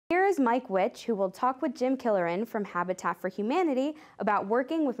is Mike Witch, who will talk with Jim Killerin from Habitat for Humanity about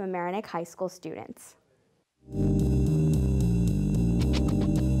working with Mamaroneck High School students.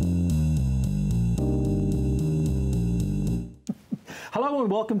 Hello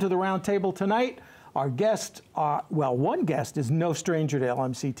and welcome to the Roundtable tonight. Our guest, well, one guest is no stranger to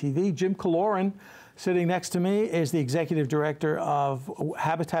LMC TV. Jim Killerin, sitting next to me, is the Executive Director of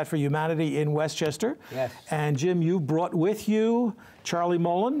Habitat for Humanity in Westchester. Yes. And Jim, you brought with you Charlie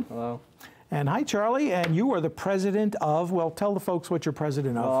Mullen. Hello. And hi, Charlie. And you are the president of, well, tell the folks what you're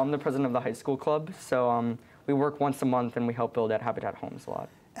president of. Well, I'm the president of the high school club. So we work once a month and we help build at Habitat homes a lot.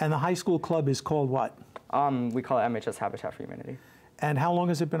 And the high school club is called what? We call it MHS Habitat for Humanity. And how long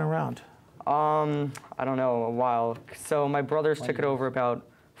has it been around? I don't know, a while. So my brothers took it over about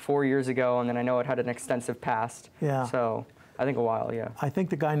 4 years ago, and then I know it had an extensive past. Yeah. So I think a while, yeah. I think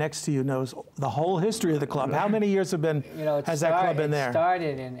the guy next to you knows the whole history of the club. How many years have been, has that club been there? It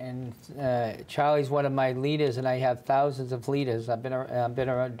started, and Charlie's one of my leaders, and I have thousands of leaders. I've been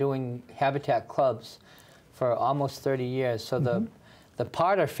around doing Habitat clubs for almost 30 years. So the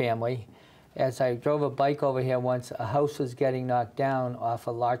Potter family, as I drove a bike over here once, a house was getting knocked down off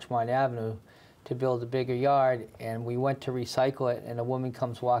of Larchmont Avenue to build a bigger yard, and we went to recycle it, and a woman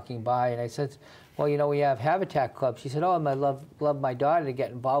comes walking by, and I said, well, you know, we have Habitat Club. She said, oh, I'd love my daughter to get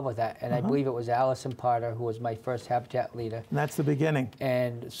involved with that. And I believe it was Allison Potter, who was my first Habitat leader. And that's the beginning.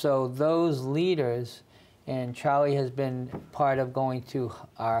 And so those leaders, and Charlie has been part of going to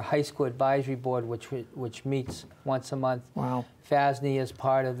our high school advisory board, which meets once a month. Wow. FASNY is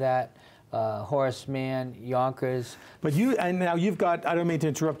part of that. Horace Mann, Yonkers. But you, and now you've got, I don't mean to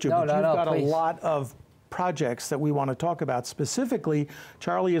interrupt you, but you've got a lot of projects that we want to talk about. Specifically,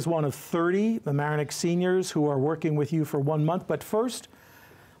 Charlie is one of 30 Mamaroneck seniors who are working with you for 1 month. But first,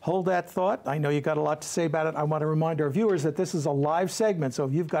 hold that thought. I know you've got a lot to say about it. I want to remind our viewers that this is a live segment, so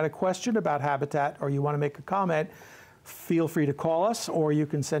if you've got a question about Habitat or you want to make a comment, feel free to call us, or you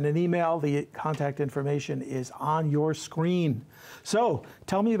can send an email. The contact information is on your screen. So,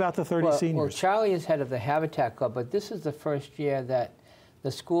 tell me about the 30 seniors. Well, Charlie is head of the Habitat Club, but this is the first year that the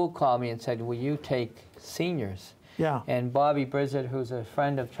school called me and said, will you take seniors? Yeah. And Bobby Brizzard, who's a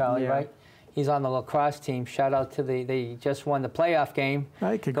friend of Charlie, right? He's on the lacrosse team. Shout out to they just won the playoff game.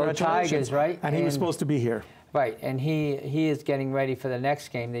 Right, congratulations. Go Tigers, right? And he was supposed to be here. Right, and he is getting ready for the next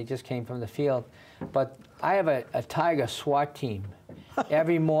game. They just came from the field. But I have a Tiger SWAT team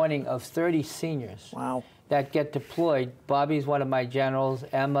every morning of 30 seniors. Wow. That get deployed. Bobby's one of my generals.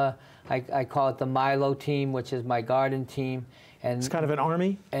 Emma, I call it the Milo team, which is my garden team. And it's kind of an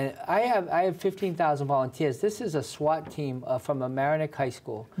army? And I have 15,000 volunteers. This is a SWAT team from Mamaroneck High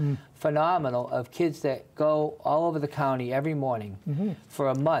School. Phenomenal, of kids that go all over the county every morning for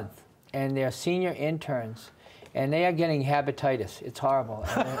a month. And they're senior interns. And they are getting hepatitis. It's horrible.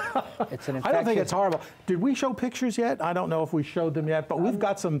 It's an infection. I don't think it's horrible. Did we show pictures yet? I don't know if we showed them yet, but we've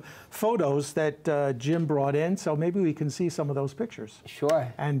got some photos that Jim brought in, so maybe we can see some of those pictures. Sure.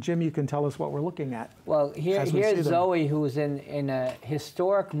 And Jim, you can tell us what we're looking at. Well, here's Zoe, who's in a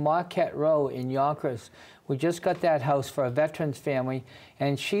historic Marquette Row in Yonkers. We just got that house for a veterans family,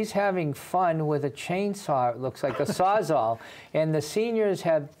 and she's having fun with a chainsaw, it looks like a Sawzall. And the seniors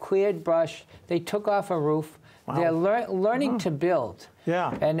have cleared brush. They took off a roof. Wow. They're learning to build.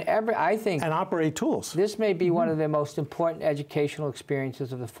 Yeah. And I think... And operate tools. This may be one of the most important educational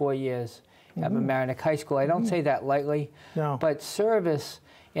experiences of the 4 years at Mamaroneck High School. I don't say that lightly. No. But service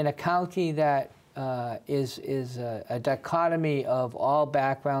in a county that is a dichotomy of all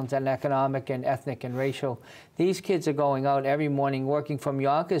backgrounds, and economic and ethnic and racial. These kids are going out every morning working from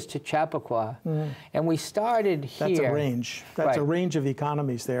Yonkers to Chappaqua. And we started here. That's a range. That's a range of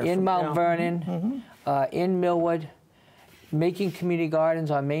economies there. In Mount Vernon, in Millwood, making community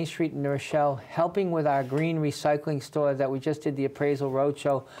gardens on Main Street in New Rochelle, helping with our green recycling store that we just did the appraisal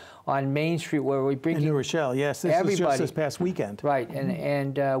roadshow on Main Street, where we bring in New Rochelle. Yes, this is just this past weekend. Right,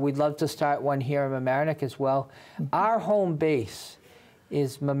 and we'd love to start one here in Mamaroneck as well. Our home base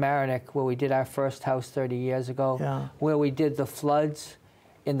is Mamaroneck, where we did our first house 30 years ago, where we did the floods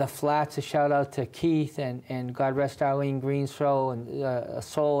in the flats. A shout out to Keith and God rest Arlene Greenstrow and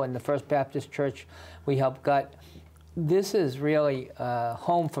Soul and the First Baptist Church we helped gut. This is really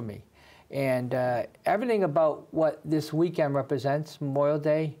home for me. And everything about what this weekend represents, Memorial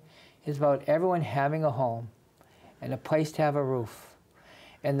Day, is about everyone having a home and a place to have a roof.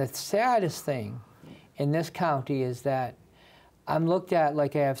 And the saddest thing in this county is that I'm looked at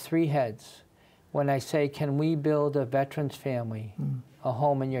like I have 3 heads when I say, can we build a veterans family, a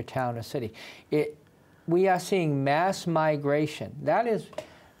home in your town or city? We are seeing mass migration. That is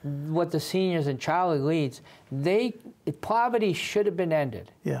what the seniors and Charlie leads. Poverty should have been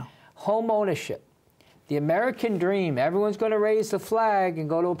ended. Yeah. Home ownership. The American dream, everyone's going to raise the flag and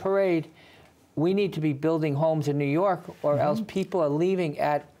go to a parade. We need to be building homes in New York, or else people are leaving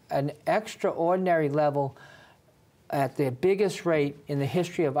at an extraordinary level at the biggest rate in the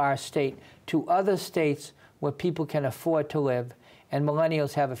history of our state to other states where people can afford to live and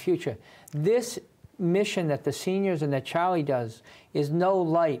millennials have a future. This mission that the seniors and that Charlie does is no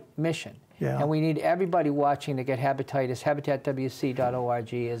light mission. Yeah. And we need everybody watching to get Habititas.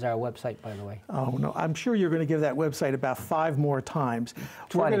 HabitatWC.org is our website, by the way. Oh, no. I'm sure you're going to give that website about 5 more times.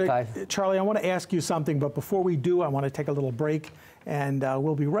 25. Charlie, I want to ask you something, but before we do, I want to take a little break, and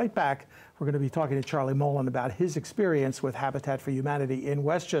we'll be right back. We're going to be talking to Charlie Molen about his experience with Habitat for Humanity in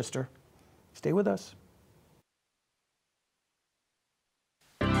Westchester. Stay with us.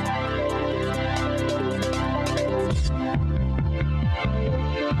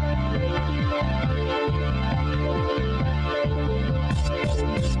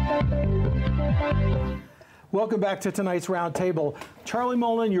 Welcome back to tonight's Roundtable. Charlie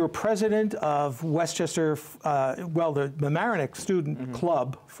Molen, you're president of Westchester, well, the Mamaroneck Student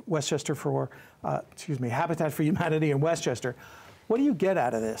Club, Westchester for, Habitat for Humanity in Westchester. What do you get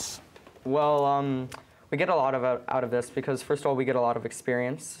out of this? Well, we get a lot out of this because, first of all, we get a lot of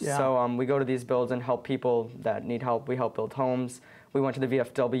experience. Yeah. So we go to these builds and help people that need help. We help build homes. We went to the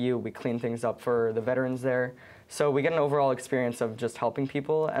VFW. We clean things up for the veterans there. So we get an overall experience of just helping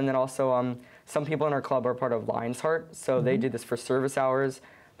people. And then also, some people in our club are part of Lion's Heart, so they do this for service hours.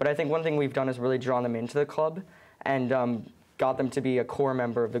 But I think one thing we've done is really drawn them into the club and got them to be a core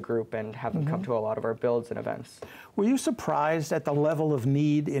member of the group and have them come to a lot of our builds and events. Were you surprised at the level of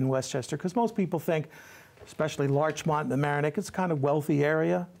need in Westchester? Because most people think, especially Larchmont and Mamaroneck, it's kind of wealthy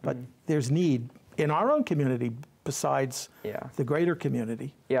area, but there's need in our own community besides the greater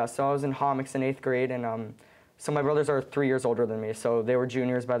community. Yeah, so I was in Homics in 8th grade, and so my brothers are 3 years older than me, so they were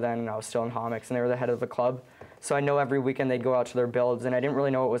juniors by then, and I was still in Homics, and they were the head of the club. So I know every weekend they'd go out to their builds, and I didn't really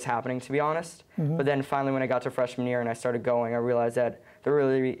know what was happening, to be honest. But then finally when I got to freshman year and I started going, I realized that there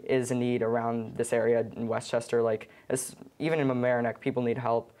really is a need around this area in Westchester. Like, even in Mamaroneck, people need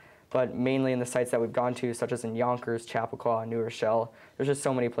help. But mainly in the sites that we've gone to, such as in Yonkers, Chappaqua, New Rochelle, there's just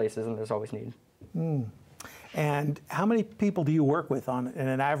so many places, and there's always need. And how many people do you work with in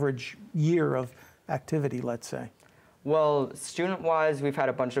an average year of activity, let's say? Well, student-wise, we've had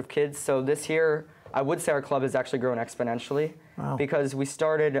a bunch of kids. So this year, I would say our club has actually grown exponentially. Wow. Because I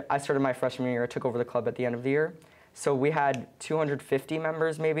started my freshman year, I took over the club at the end of the year. So we had 250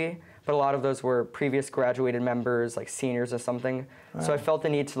 members maybe, but a lot of those were previous graduated members, like seniors or something. Wow. So I felt the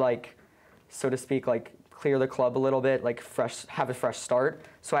need to, like, so to speak, like, clear the club a little bit, like have a fresh start.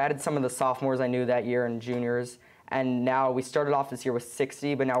 So I added some of the sophomores I knew that year and juniors. And now we started off this year with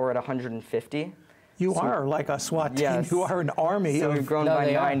 60, but now we're at 150. You are like a SWAT team. Yes. You are an army. So we've grown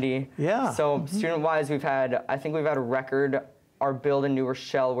by 90. Yeah. So student-wise, I think we've had a record. Our build in New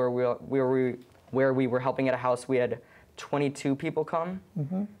Rochelle, where we were helping at a house, we had 22 people come,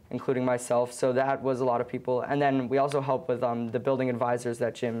 including myself. So that was a lot of people. And then we also help with the building advisors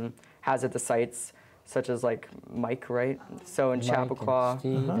that Jim has at the sites, such as like Mike, right? So in Chappaqua,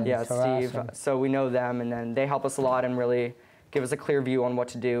 Steve. So we know them, and then they help us a lot and really give us a clear view on what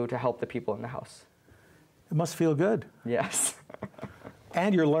to do to help the people in the house. It must feel good. Yes.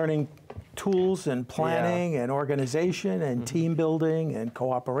 And you're learning tools and planning and organization and team building and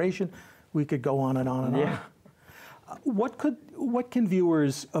cooperation. We could go on and on and on. What can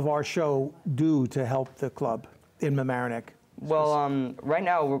viewers of our show do to help the club in Mamaroneck? Well, right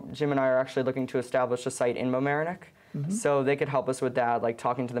now, Jim and I are actually looking to establish a site in Mamaroneck. So they could help us with that, like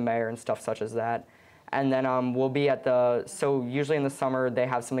talking to the mayor and stuff such as that. And then we'll be at so usually in the summer, they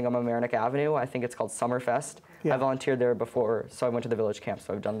have something on Mamaroneck Avenue. I think it's called Summerfest. Yeah. I volunteered there before, so I went to the village camp,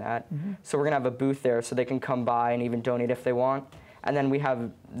 so I've done that. So we're going to have a booth there so they can come by and even donate if they want. And then we have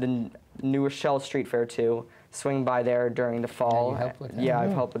the New Rochelle Street Fair, too. Swing by there during the fall. Yeah, you help with that. Yeah,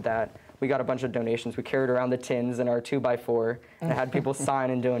 I've helped with that. We got a bunch of donations. We carried around the tins in our 2x4 and had people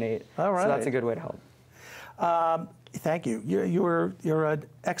sign and donate. All right. So that's a good way to help. Thank you. You're an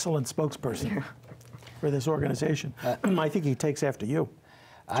excellent spokesperson for this organization. I think he takes after you.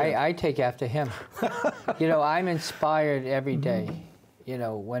 I take after him. You know, I'm inspired every day. You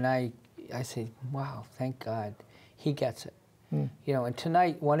know, when I say, wow, thank God, he gets it. You know, and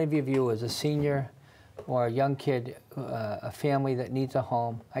tonight, one of your viewers, a senior or a young kid, a family that needs a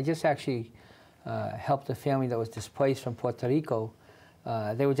home. I just actually helped a family that was displaced from Puerto Rico.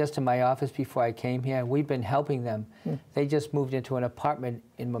 They were just in my office before I came here, and we've been helping them. They just moved into an apartment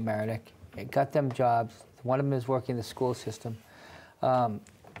in Mamaroneck. It got them jobs. One of them is working in the school system.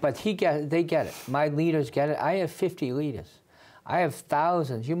 But they get it. My leaders get it. I have 50 leaders. I have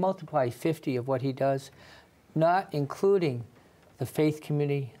thousands. You multiply 50 of what he does, not including the faith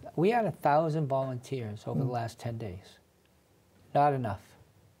community. We had 1,000 volunteers over the last 10 days. Not enough.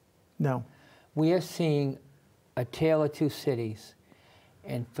 No. We are seeing a tale of two cities.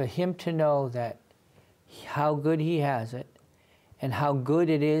 And for him to know that how good he has it and how good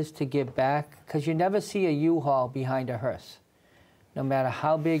it is to give back, because you never see a U-Haul behind a hearse. No matter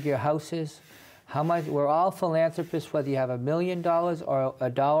how big your house is, how much, we're all philanthropists, whether you have $1 million or a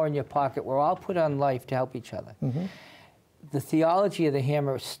dollar in your pocket, we're all put on life to help each other. The theology of the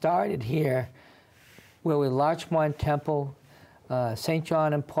hammer started here, where we Larchmont Temple, St.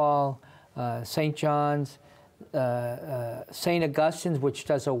 John and Paul, St. John's, St. Augustine's, which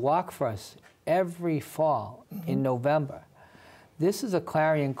does a walk for us every fall in November. This is a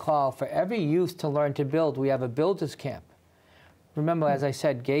clarion call for every youth to learn to build. We have a builder's camp. Remember, as I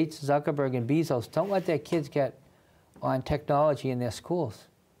said, Gates, Zuckerberg, and Bezos don't let their kids get on technology in their schools.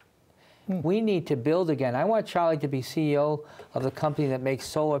 We need to build again. I want Charlie to be CEO of the company that makes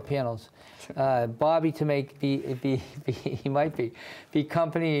solar panels. Bobby to he might be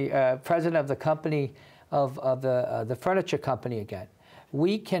company president of the company of the furniture company again.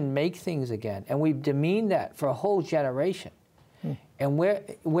 We can make things again, and we've demeaned that for a whole generation. And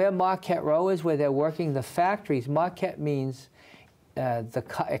where Marquette Row is, where they're working the factories, Marquette means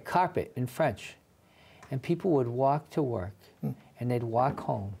a carpet in French. And people would walk to work, and they'd walk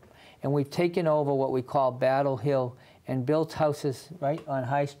home. And we've taken over what we call Battle Hill and built houses right on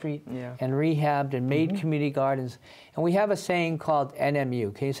High Street and rehabbed and made community gardens. And we have a saying called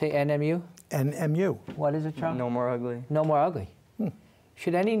NMU. Can you say NMU? NMU. What is it, Charles? No more ugly. No more ugly.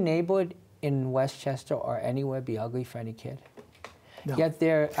 Should any neighborhood in Westchester or anywhere be ugly for any kid? No. Yet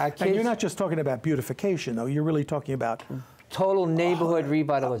there are kids... And you're not just talking about beautification, though. You're really talking about... total neighborhood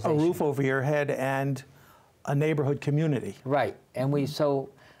revitalization. A roof over your head and a neighborhood community. Right. And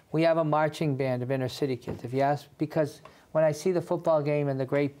we have a marching band of inner city kids. If you ask, because when I see the football game and the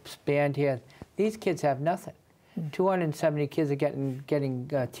great band here, these kids have nothing. 270 kids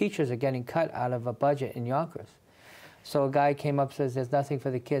are teachers are getting cut out of a budget in Yonkers. So a guy came up and says, there's nothing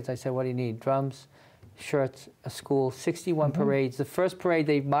for the kids. I said, what do you need? Drums, shirts, a school, 61 parades. The first parade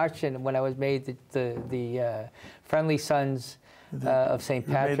they marched in when I was made the Friendly Sons of St.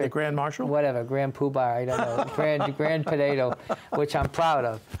 Patrick. The Grand Marshal? Whatever, Grand Poobah, I don't know. Grand Potato, which I'm proud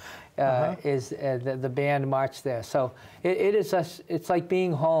of, is the band marched there. So it's like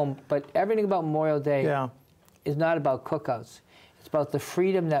being home, but everything about Memorial Day is not about cookouts. It's about the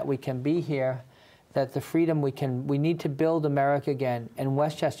freedom that we can be here, that the freedom we need to build America again and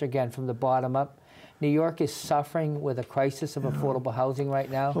Westchester again from the bottom up. New York is suffering with a crisis of affordable housing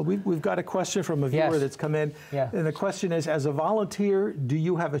right now. Well, we've got a question from a viewer that's come in. And the question is, as a volunteer, do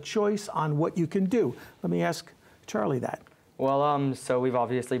you have a choice on what you can do? Let me ask Charlie that. Well, so we've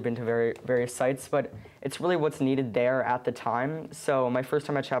obviously been to various sites, but it's really what's needed there at the time. So my first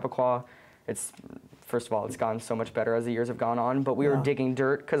time at Chappaqua, first of all, it's gotten so much better as the years have gone on, but we were digging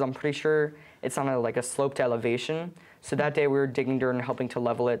dirt because I'm pretty sure it's on a sloped elevation. So that day we were digging dirt and helping to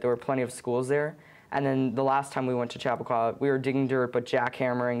level it. There were plenty of schools there. And then the last time we went to Chappaqua, we were digging dirt, but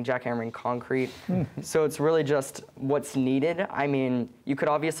jackhammering concrete. So it's really just what's needed. I mean, you could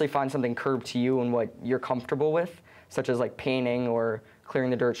obviously find something curbed to you and what you're comfortable with, such as like painting or clearing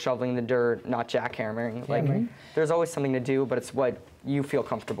the dirt, shoveling the dirt, not jackhammering. There's always something to do, but it's what you feel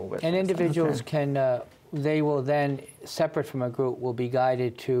comfortable with. And individuals can, they will then, separate from a group, will be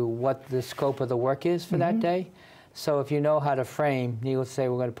guided to what the scope of the work is for that day. So if you know how to frame, you will say,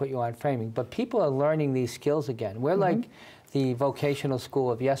 we're going to put you on framing. But people are learning these skills again. We're like the vocational school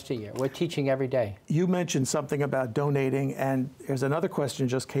of yesteryear. We're teaching every day. You mentioned something about donating, and there's another question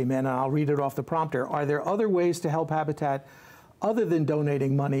just came in, and I'll read it off the prompter. Are there other ways to help Habitat other than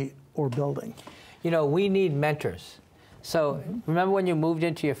donating money or building? You know, we need mentors. So remember when you moved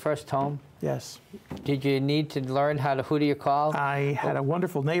into your first home? Yes. Did you need to learn who do you call? I had a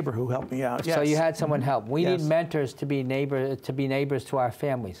wonderful neighbor who helped me out. So you had someone help. We need mentors to be neighbors to our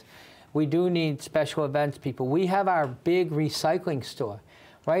families. We do need special events people. We have our big recycling store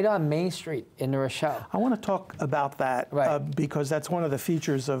right on Main Street in New Rochelle. I want to talk about that because that's one of the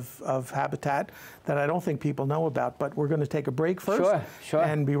features of Habitat that I don't think people know about. But we're going to take a break first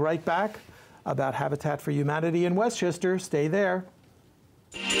and be right back about Habitat for Humanity in Westchester. Stay there.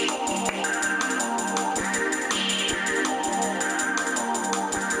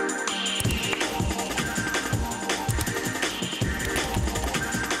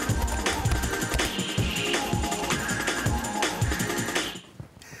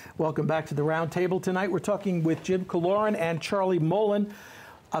 Welcome back to the Roundtable. Tonight we're talking with Jim Killoran and Charlie Mullen.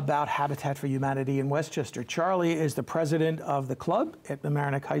 about Habitat for Humanity in Westchester. Charlie is the president of the club at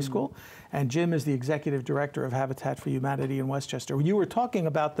Mamaroneck High School, and Jim is the executive director of Habitat for Humanity in Westchester. You were talking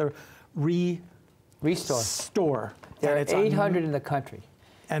about the Restore. There are 800 in the country.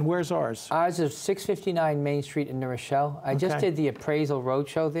 And where's ours? Ours is 659 Main Street in New Rochelle. I just did the appraisal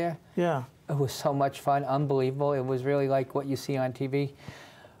roadshow there. Yeah. It was so much fun, unbelievable. It was really like what you see on TV.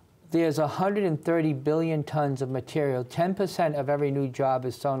 There's 130 billion tons of material. 10% of every new job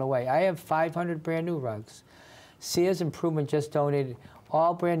is thrown away. I have 500 brand new rugs. Sears Improvement just donated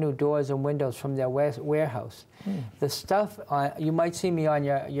all brand new doors and windows from their warehouse. The stuff, you might see me on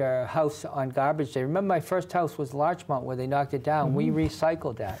your house on garbage day. Remember my first house was Larchmont where they knocked it down. We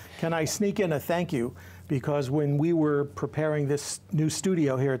recycled that. Can I sneak in a thank you? Because when we were preparing this new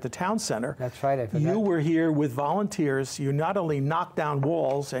studio here at the Town Center, that's right, I forgot. You were here with volunteers. You not only knocked down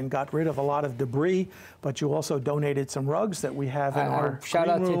walls and got rid of a lot of debris, but you also donated some rugs that we have in our shout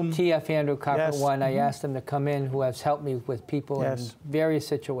out room. to TF Andrew Carpet One. I asked them to come in, who has helped me with people in various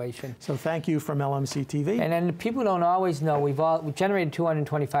situations. So thank you from LMC TV. And then people don't always know, we generated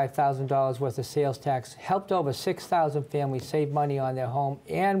 $225,000 worth of sales tax, helped over 6,000 families save money on their home,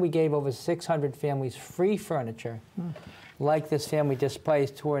 and we gave over 600 families free furniture, like this family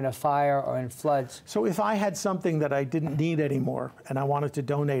displaced who were in a fire or in floods. So if I had something that I didn't need anymore and I wanted to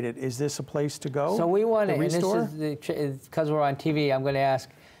donate it, is this a place to go? So we want to, and Restore? this is because we're on TV, I'm going to ask,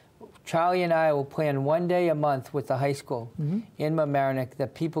 Charlie and I will plan one day a month with the high school in Mamaroneck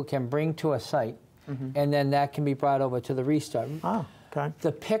that people can bring to a site, and then that can be brought over to the Restore. Ah, okay.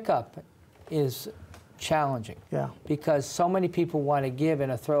 The pickup is challenging because so many people want to give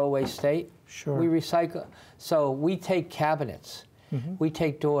in a throwaway state. Sure. We recycle. So we take cabinets, we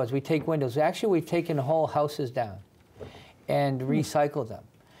take doors, we take windows. Actually, we've taken whole houses down and recycled them.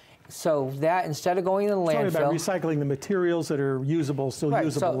 So that, instead of going to the landfill... It's only about recycling the materials that are usable, still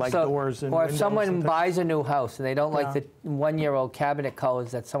usable, like doors and windows. Or if someone buys a new house and they don't like the one-year-old cabinet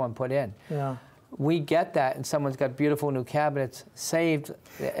colors that someone put in. We get that, and someone's got beautiful new cabinets saved.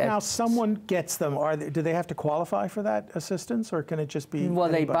 Now, someone gets them. Do they have to qualify for that assistance, or can it just be Well,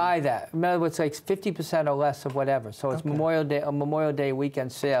 anybody? they buy that. In other words, like 50% or less of whatever. So it's Memorial Day, a Memorial Day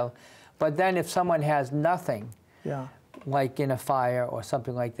weekend sale. But then if someone has nothing, like in a fire or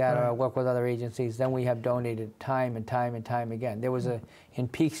something like that, or I work with other agencies, then we have donated time and time and time again. There was in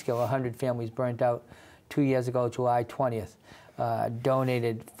Peekskill, 100 families burnt out 2 years ago, July 20th.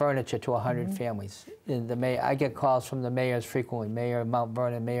 Donated furniture to 100 families. I get calls from the mayors frequently, Mayor of Mount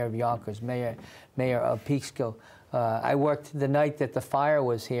Vernon, Mayor of Yonkers, Mayor of Peekskill. I worked the night that the fire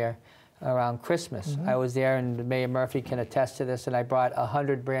was here around Christmas. I was there, and Mayor Murphy can attest to this, and I brought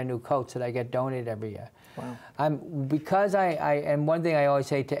 100 brand new coats that I get donated every year. Wow. And one thing I always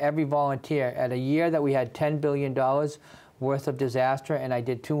say to every volunteer, at a year that we had $10 billion worth of disaster, and I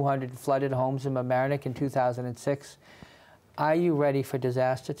did 200 flooded homes in Mamaroneck in 2006, are you ready for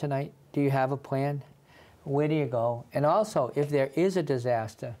disaster tonight? Do you have a plan? Where do you go? And also, if there is a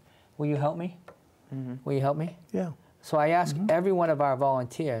disaster, will you help me? Will you help me? Yeah. So I ask every one of our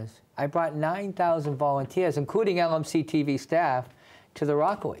volunteers. I brought 9,000 volunteers, including LMC TV staff, to the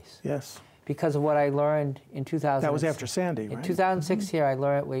Rockaways. Yes. Because of what I learned in 2000. That was after Sandy, right? In 2006 here, I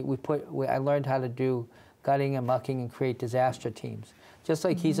learned I learned how to do gutting and mucking and create disaster teams. Just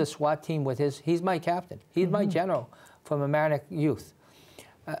like he's a SWAT team with he's my captain. He's my general from Mamaroneck Youth.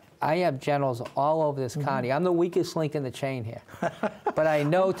 I have generals all over this county. I'm the weakest link in the chain here. But I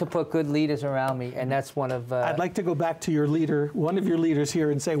know to put good leaders around me, and that's one of... I'd like to go back to your leader, one of your leaders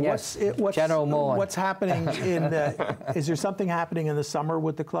here, and say, what's General Mullen. What's happening in is there something happening in the summer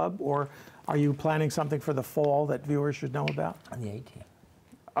with the club, or are you planning something for the fall that viewers should know about? On the 18th.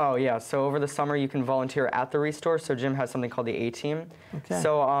 Oh, yeah. So over the summer, you can volunteer at the Restore. So Jim has something called the A-Team. Okay.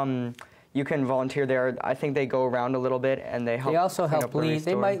 So you can volunteer there. I think they go around a little bit, and they help. They also help lead.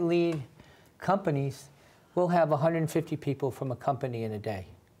 Restore. They might lead companies. We'll have 150 people from a company in a day.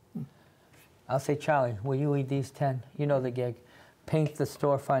 I'll say, Charlie, will you lead these 10? You know the gig. Paint the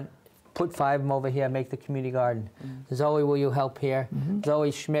storefront. Put 5 of them over here, make the community garden. Zoe, will you help here? Zoe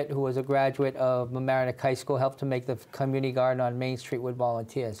Schmidt, who was a graduate of Mamaroneck High School, helped to make the community garden on Main Street with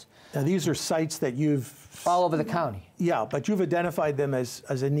volunteers. Now, these are sites that you've... All over the county. Yeah, but you've identified them as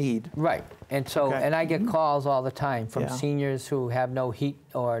a need. Right. And so, and I get calls all the time from seniors who have no heat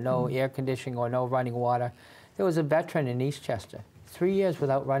or no air conditioning or no running water. There was a veteran in Eastchester, 3 years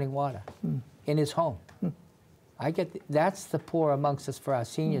without running water in his home. That's the poor amongst us for our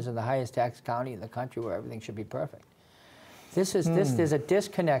seniors in the highest tax county in the country where everything should be perfect. There's a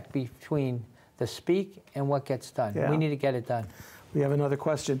disconnect between the speak and what gets done. We need to get it done. We have another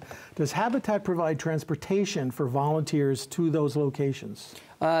question. Does Habitat provide transportation for volunteers to those locations?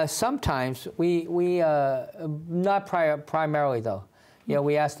 Sometimes we not primarily though. You know,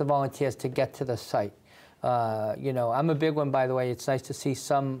 we ask the volunteers to get to the site. You know, I'm a big one, by the way. It's nice to see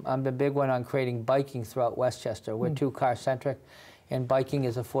some. I'm a big one on creating biking throughout Westchester. We're too car-centric, and biking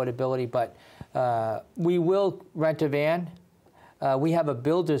is affordability. But we will rent a van. We have a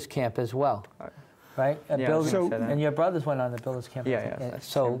builder's camp as well, right? And your brothers went on the builder's camp. Yeah.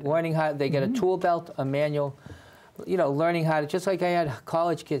 So learning how they get a tool belt, a manual. You know, learning how to, just like I had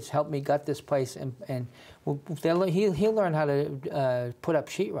college kids help me gut this place, and he'll learn how to put up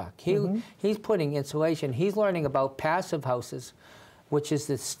sheetrock. He's putting insulation. He's learning about passive houses, which is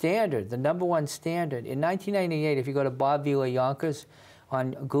the standard, the #1 standard. In 1998, if you go to Bob Vila Yonkers,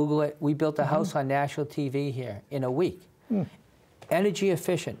 Google it, we built a house on national TV here in a week. Energy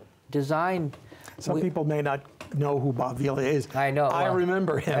efficient, design. Some people may not know who Bob Vila is. I know. I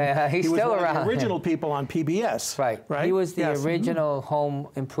remember him. He's he was still one around. of the original people on PBS. Right. He was the original home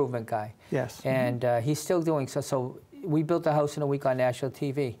improvement guy. Yes. And he's still doing so. So we built a house in a week on national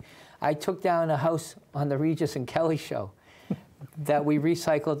TV. I took down a house on the Regis and Kelly show that we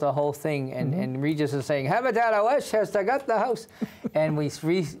recycled the whole thing. And Regis is saying, Habitat of Westchester, got the house. And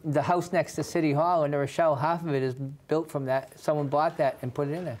the house next to City Hall in New Rochelle, half of it is built from that. Someone bought that and put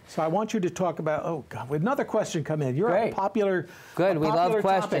it in there. So I want you to talk about, oh God, another question come in. You're Great. a popular Good, we love topic.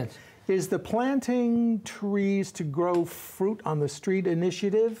 questions. Is the planting trees to grow fruit on the street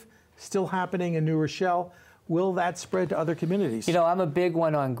initiative still happening in New Rochelle? Will that spread to other communities? You know, I'm a big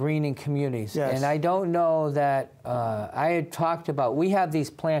one on greening communities. Yes. And I don't know that, I had talked about, we have these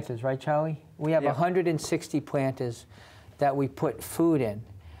planters, right, Charlie? We have 160 planters that we put food in.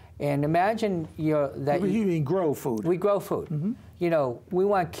 And imagine you mean grow food. We grow food. You know, we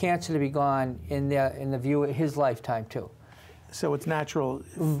want cancer to be gone in the view of his lifetime too. So it's natural,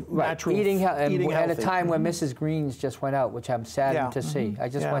 right. natural eating healthy. At a time when Mrs. Green's just went out, which I'm saddened to see. I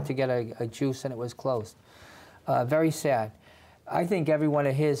just went to get a juice and it was closed. Very sad. I think every one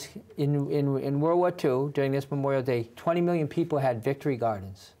of his, in World War II, during this Memorial Day, 20 million people had victory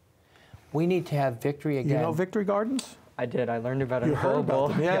gardens. We need to have victory again. You know victory gardens? I did. I learned about it. You heard about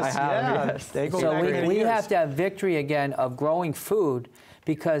them, yes. I have, yes. They go So back we years. have to have victory again of growing food,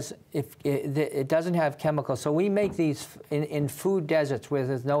 because if it doesn't have chemicals. So we make these in food deserts where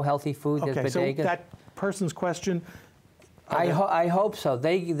there's no healthy food. Okay, there's so bodegas. that person's question. I hope so.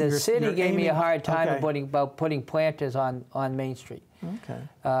 The city gave me a hard time about putting planters on Main Street.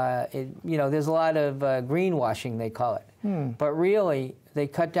 Okay. You know, there's a lot of greenwashing, they call it. But really, they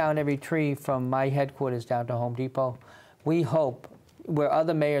cut down every tree from my headquarters down to Home Depot. We hope, where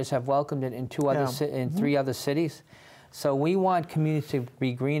other mayors have welcomed it in 3 other cities. So we want communities to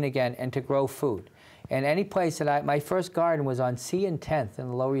be green again and to grow food. And any place that my first garden was on C and 10th in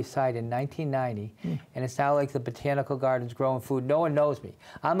the Lower East Side in 1990, and it's now like the botanical gardens growing food. No one knows me.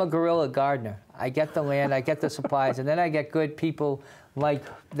 I'm a guerrilla gardener. I get the land, I get the supplies, and then I get good people like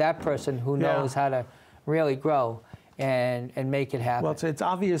that person who knows how to really grow and make it happen. Well, it's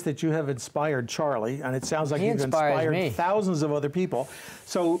obvious that you have inspired Charlie, and it sounds like you've inspired thousands of other people.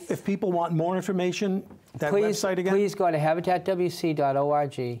 So if people want more information, that website again? Please go to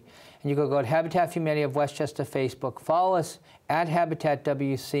habitatwc.org. And you can go to Habitat for Humanity of Westchester Facebook. Follow us at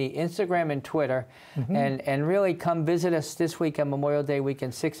HabitatWC, Instagram and Twitter. And really come visit us this weekend, Memorial Day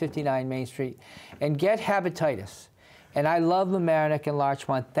weekend, 659 Main Street. And get Habititas. And I love Mamaroneck and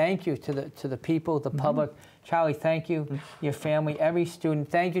Larchmont. Thank you to the people, the public. Charlie, thank you, your family, every student.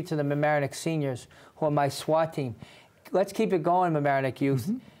 Thank you to the Mamaroneck seniors who are my SWAT team. Let's keep it going, Mamaroneck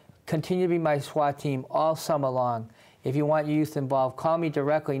youth. Continue to be my SWAT team all summer long. If you want your youth involved, call me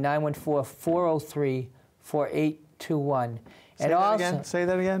directly, 914-403-4821. Say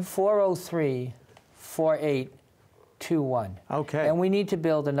that again? 403-4821. Okay. And we need to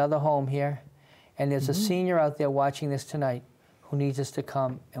build another home here. And there's a senior out there watching this tonight who needs us to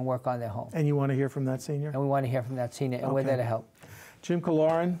come and work on their home. And you want to hear from that senior? And we want to hear from that senior, and we're there to help. Jim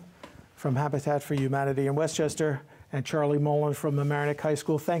Killoran from Habitat for Humanity in Westchester, and Charlie Mullen from Mamaroneck High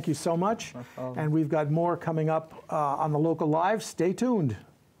School. Thank you so much. And we've got more coming up on the local live. Stay tuned.